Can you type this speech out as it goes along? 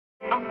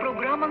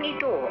Programang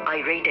ito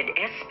ay rated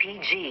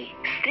SPG.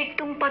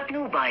 Striktong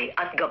patnubay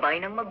at gabay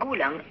ng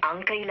magulang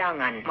ang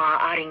kailangan.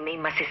 Maaaring may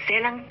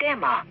masiselang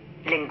tema,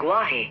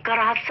 lengguwahe,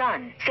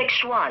 karahasan,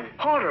 sexual,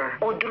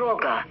 horror o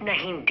droga na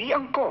hindi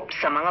angkop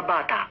sa mga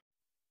bata.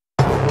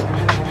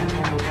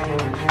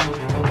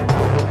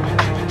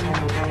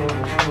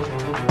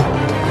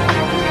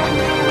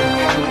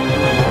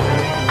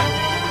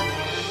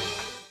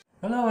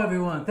 Hello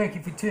everyone, thank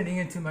you for tuning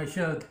into my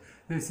show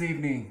this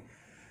evening.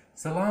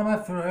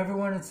 Salamat for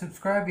everyone that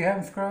subscribed. If you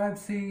haven't subscribed,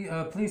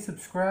 please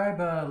subscribe.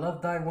 Love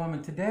Thy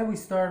Woman. Today we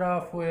start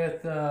off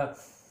with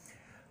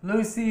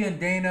Lucy and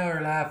Dana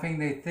are laughing.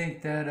 They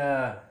think that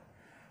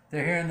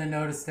they're hearing the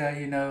notice that,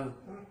 you know,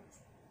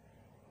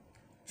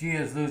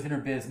 Gia's losing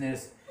her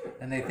business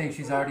and they think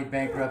she's already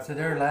bankrupt. So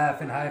they're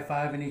laughing,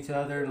 high-fiving each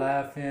other,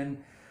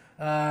 laughing.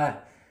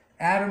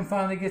 Adam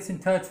finally gets in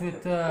touch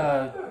with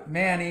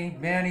Manny.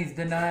 Manny's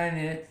denying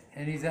it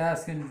and he's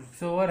asking,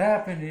 so what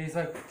happened? And he's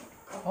like,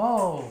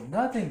 oh,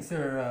 nothing,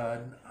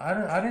 sir.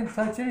 I didn't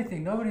touch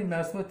anything. Nobody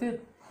messed with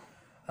it.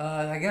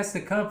 I guess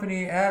the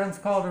company, Adams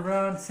called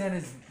around, sent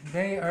his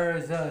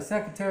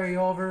secretary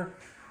over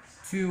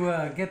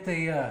to get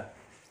the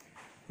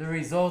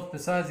results.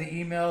 Besides the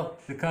email,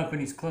 the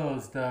company's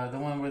closed. The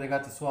one where they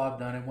got the swab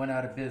done, it went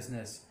out of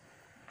business.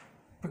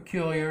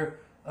 Peculiar.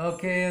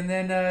 Okay, and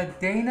then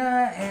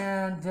Dana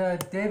and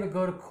David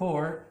go to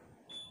court.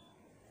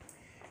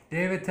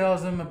 David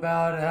tells him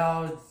about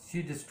how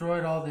she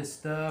destroyed all this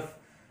stuff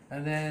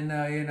and then,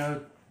 you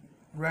know,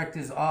 wrecked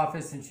his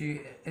office and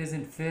she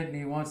isn't fit and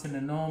he wants an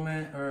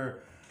annulment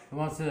or he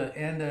wants to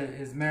end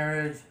his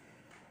marriage.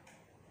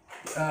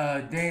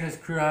 Dana's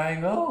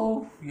crying,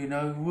 oh, you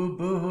know, woo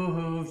boo hoo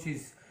hoo.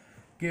 She's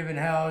giving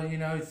how, you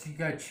know, she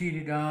got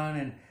cheated on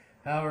and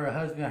how her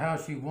husband, how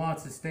she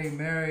wants to stay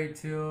married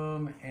to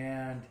him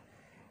and,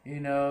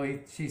 you know,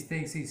 she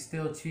thinks he's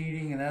still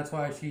cheating and that's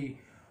why she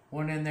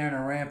went in there on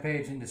a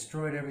rampage and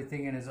destroyed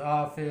everything in his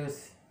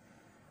office.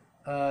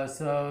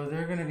 So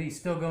they're going to be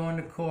still going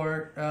to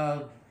court.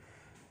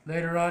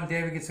 Later on,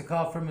 David gets a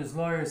call from his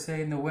lawyer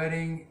saying the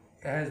wedding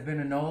has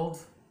been annulled.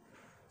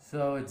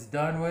 So it's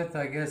done with.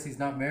 I guess he's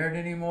not married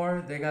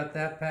anymore. They got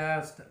that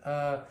passed.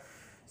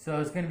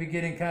 So it's going to be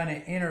getting kind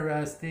of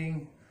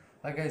interesting.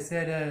 Like I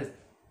said,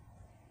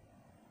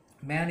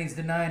 Manny's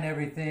denying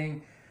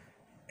everything.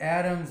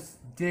 Adam's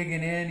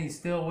digging in. He's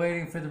still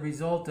waiting for the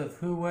result of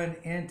who went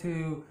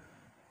into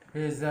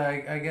his,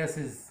 I guess,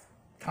 his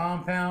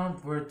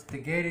compound, where it's the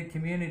gated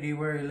community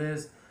where he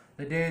lives,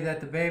 the day that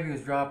the baby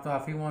was dropped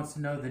off. He wants to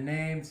know the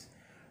names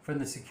from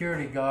the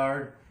security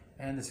guard,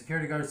 and the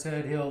security guard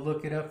said he'll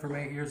look it up from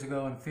 8 years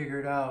ago and figure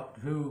it out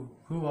who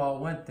all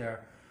went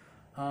there.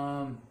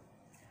 So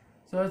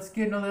it's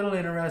getting a little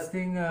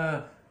interesting.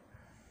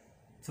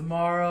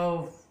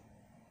 Tomorrow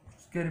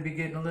it's going to be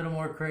getting a little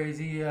more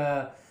crazy.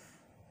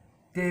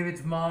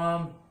 David's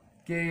mom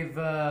gave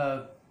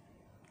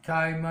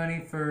Kai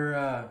money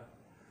for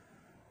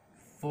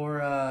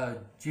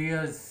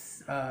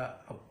Gia's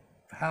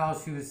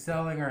house. She was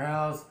selling her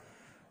house.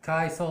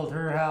 Kai sold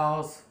her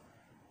house,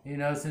 you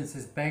know, since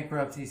this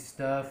bankruptcy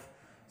stuff.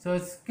 So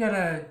it's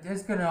gonna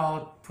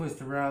all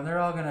twist around. They're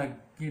all gonna,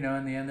 you know,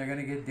 in the end, they're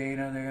gonna get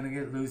Dana, they're gonna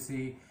get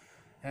Lucy,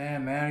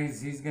 and man,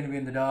 he's gonna be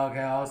in the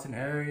doghouse, and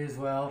Harry as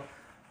well.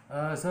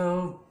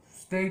 So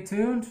stay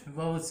tuned.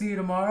 Well, we'll see you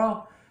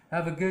tomorrow.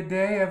 Have a good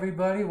day,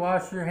 everybody.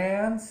 Wash your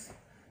hands.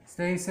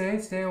 Stay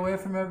safe. Stay away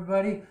from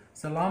everybody.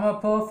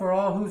 Salamat po for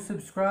all who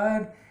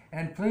subscribe.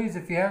 And please,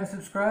 if you haven't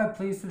subscribed,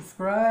 please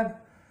subscribe.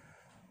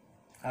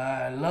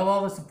 I love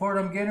all the support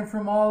I'm getting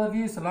from all of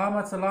you.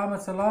 Salamat,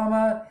 salamat,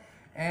 salamat.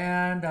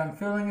 And I'm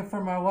feeling it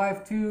for my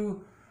wife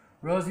too,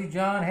 Rosie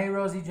John. Hey,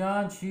 Rosie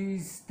John.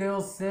 She's still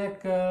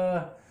sick.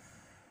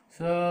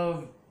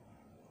 So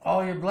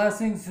all your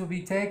blessings will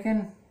be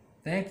taken.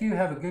 Thank you.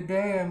 Have a good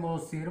day, and we'll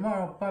see you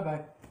tomorrow.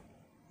 Bye-bye.